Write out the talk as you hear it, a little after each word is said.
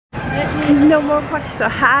No more questions. So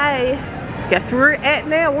hi. Guess where we're at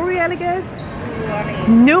now. Where we at again?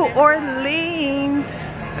 New Orleans.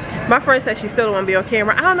 My friend said she still don't want to be on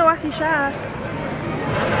camera. I don't know why she's shy.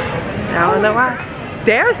 I don't know why.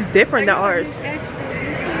 Theirs is different than ours.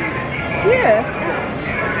 Yeah.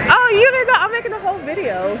 Oh, you didn't know? I'm making a whole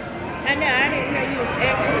video. I know. I didn't know you was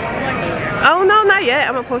actually on there. Oh no, not yet.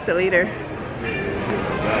 I'm gonna post it later.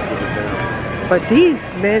 But these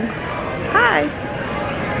men, hi.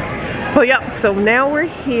 But yep, so now we're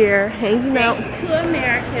here hanging out. Thanks to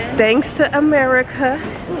America. Thanks to America.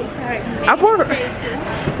 Ooh, sorry. I bought,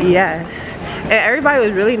 yes. And everybody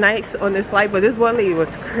was really nice on this flight, but this one lady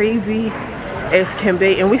was crazy as can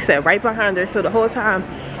be. And we sat right behind her, so the whole time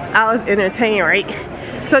I was entertained, right?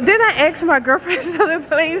 So then I asked my girlfriend, so the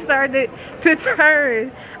plane started to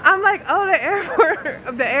turn. I'm like, oh, the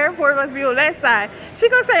airport must be on that side. She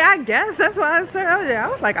gonna say, I guess that's why I started there. I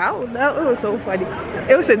was like, I don't know. It was so funny.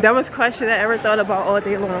 It was the dumbest question I ever thought about all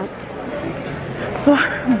day long.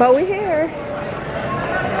 But we're here.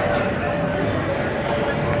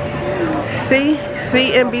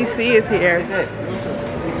 CNBC is here.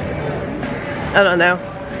 I don't know.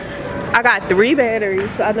 I got 3 batteries,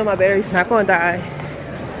 so I know my battery's not gonna die.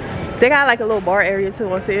 They got like a little bar area too,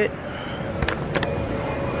 want to see it?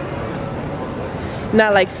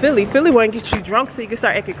 Not like Philly. Philly won't get you drunk so you can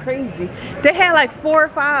start acting crazy. They had like 4 or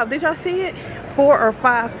 5. Did y'all see it? 4 or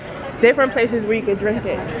 5 different places where you can drink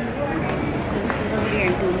it.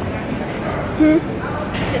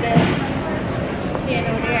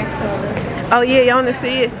 Oh yeah, y'all want to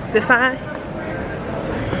see it? The sign?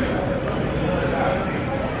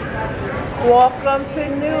 Welcome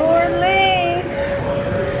to New Orleans.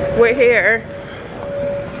 We're here.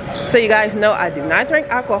 So you guys know I do not drink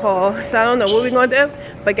alcohol, so I don't know what we're gonna do,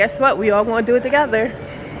 but guess what, we all gonna do it together.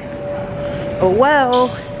 Oh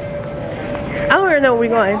well, I don't really know where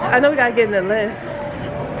we're going. I know we gotta get in the lift.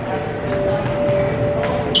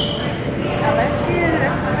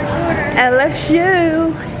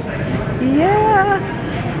 LSU, yeah,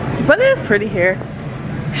 but it's pretty here.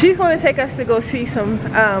 She's gonna take us to go see some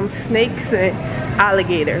snakes and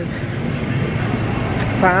alligators.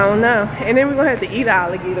 But I don't know. And then we're gonna have to eat an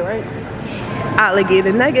alligator, right?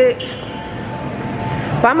 Alligator nuggets.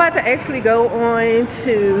 But I'm about to actually go on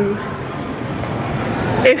to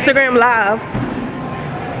Instagram Live.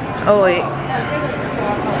 Oh wait.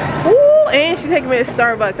 Ooh, and she's taking me to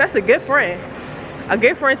Starbucks. That's a good friend. A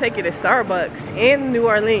good friend take you to Starbucks in New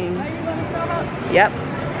Orleans. Yep.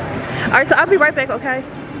 Alright, so I'll be right back, okay?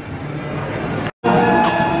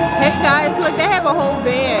 Hey guys, look, they have a whole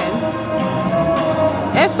band.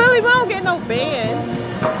 In Philly, we don't get no band.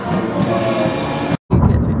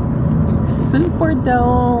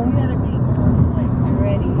 Superdome.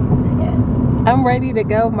 I'm ready to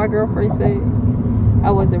go. My girlfriend said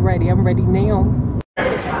I wasn't ready. I'm ready now.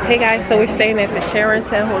 Hey guys, so we're staying at the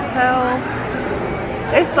Sheraton Hotel.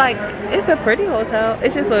 It's like, it's a pretty hotel.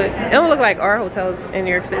 It just look, it don't look like our hotels in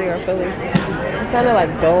New York City or Philly. It's kind of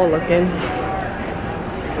like dull looking.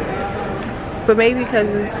 But maybe because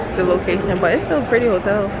it's the location, but it's still a pretty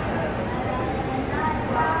hotel.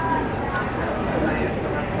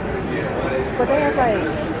 But they have like,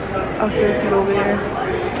 I'll show it to you over there.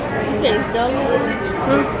 You say it's dull?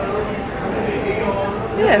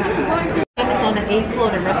 Yeah. It's on the 8th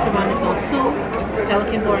floor, the restaurant is on 2.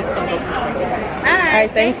 Pelican Bar is Starbucks.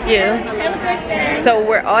 Alright, thank you. So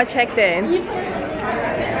we're all checked in.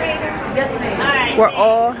 We're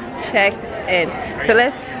all checked in. So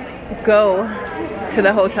let's go to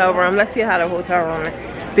the hotel room. Let's see how the hotel room is.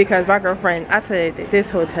 Because my girlfriend, I said this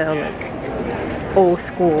hotel look old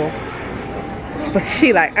school. But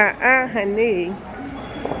she like, honey.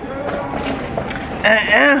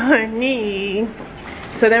 Honey.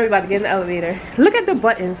 So then we about to get in the elevator. Look at the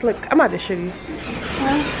buttons. Look, I'm about to show you.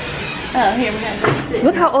 Oh, here we have to sit.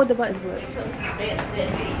 Look how old the buttons look.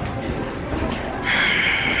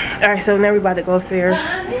 Alright, so now we about to go upstairs.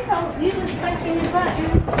 You just punching your button.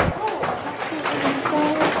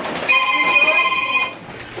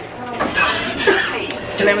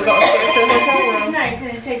 And then we go upstairs to the hotel room. This is nice,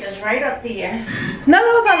 and it take us right up there. No,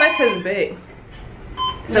 that was not nice because it's big.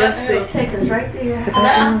 So let's see. It'll take us right there.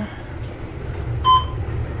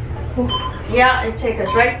 Yeah, it take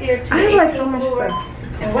us right there to I have like so much floor. stuff.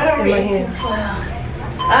 And what are we, 1812?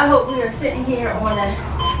 I hope we are sitting here on a,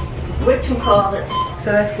 what you call it?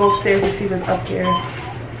 So let's go upstairs and see what's up here.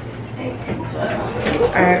 1812.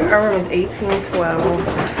 Alright, our room is 1812.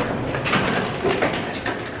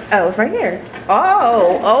 Oh, it's right here.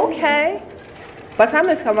 Oh, okay. By the time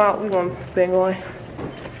this come out, we're gonna be going.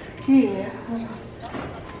 Yeah.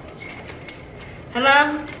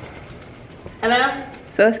 Hello? Hello?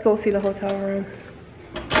 So let's go see the hotel room.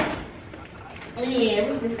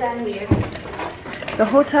 Yeah, we just got here. The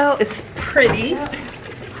hotel is pretty. We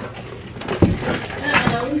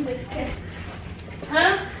just checked.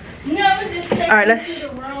 Huh? No, we just checked. All right,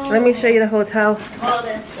 let me show you the hotel. All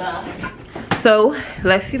that stuff. So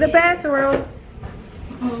let's see the bathroom.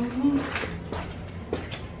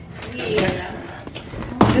 Yeah.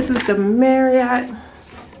 This is the Marriott.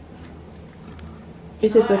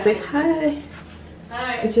 It's just a big high.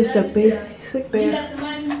 Alright. It's just a basic You bath. got the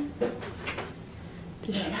money?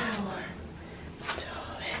 The shower.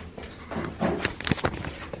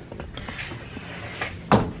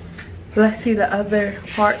 Let's see the other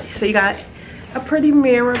part. So you got a pretty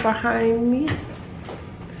mirror behind me.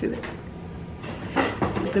 See that?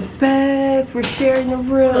 The beds. We're sharing the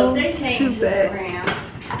room. Look, they changed Two this beds. around.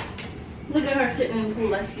 Look at her sitting in the pool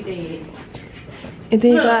like she did. And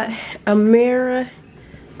then you got a mirror.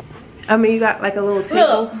 I mean, you got like a little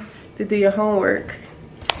table to do your homework.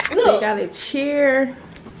 Look. They got a chair.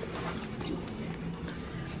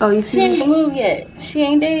 Oh, you see? She ain't moved yet. She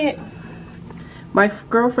ain't dead. My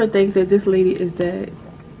girlfriend thinks that this lady is dead.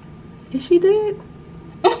 Is she dead?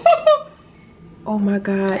 Oh my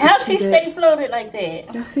God. How she stay floated like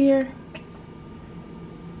that? Y'all see her?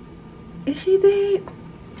 Is she dead?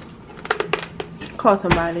 Call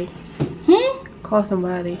somebody. Call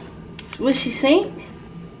somebody. Will she sink?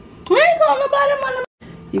 I ain't calling nobody, mother.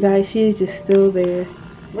 You guys, she is just still there.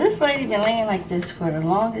 This lady been laying like this for the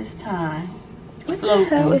longest time. What the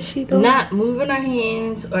hell is she doing? Not moving her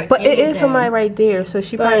hands or But it is anything. somebody right there, so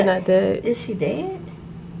she probably not dead. Is she dead?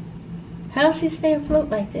 How's she stay afloat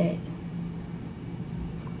like that?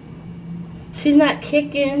 She's not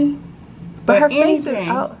kicking. But or her face anything. is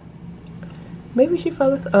out. Maybe she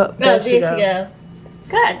fell asleep. Oh, There she go.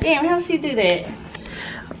 God damn, how'd she do that?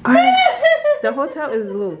 Alright, the hotel is a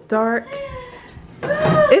little dark.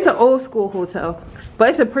 It's an old school hotel. But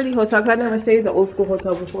it's a pretty hotel because I never stayed in an old school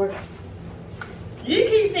hotel before. You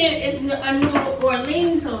keep saying it's a New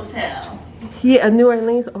Orleans hotel. Yeah, a New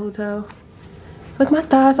Orleans hotel. Look, my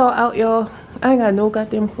thighs all out, y'all. I ain't got no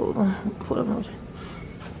goddamn clothes on. Put them on.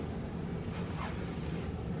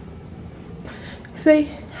 Say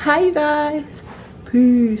hi, you guys.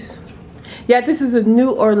 Peace. Yeah, this is a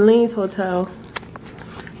New Orleans hotel.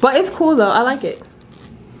 But it's cool though. I like it.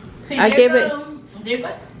 See, I gave it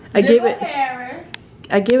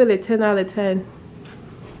a 10 out of 10.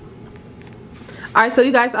 Alright, so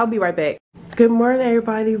you guys, I'll be right back. Good morning,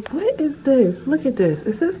 everybody. What is this? Look at this.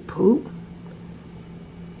 Is this poop?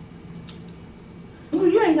 Ooh,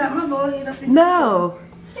 you ain't got my boy up in No.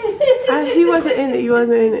 He wasn't in it. He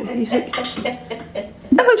wasn't in it. He said,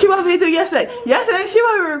 that's what she wanted me to do yesterday. Yesterday, she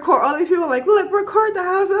wanted me to record all these people like, look, record the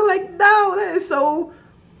house. I'm like, no, that is so...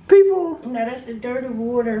 People. No, that's the dirty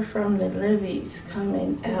water from the levees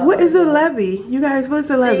coming out. What is a levee? You guys, what's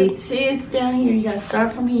a levee? See, it's down here. You gotta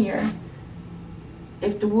start from here.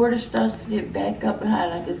 If the water starts to get back up high,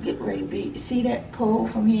 like it's getting ready to be, see that pole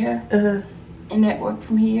from here? And that work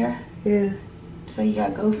from here? Yeah. So you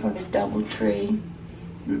gotta go from the double tree.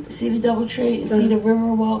 See the double tree and see the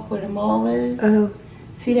river walk where the mall is?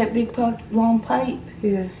 See that big long pipe?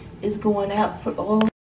 Yeah. It's going out for all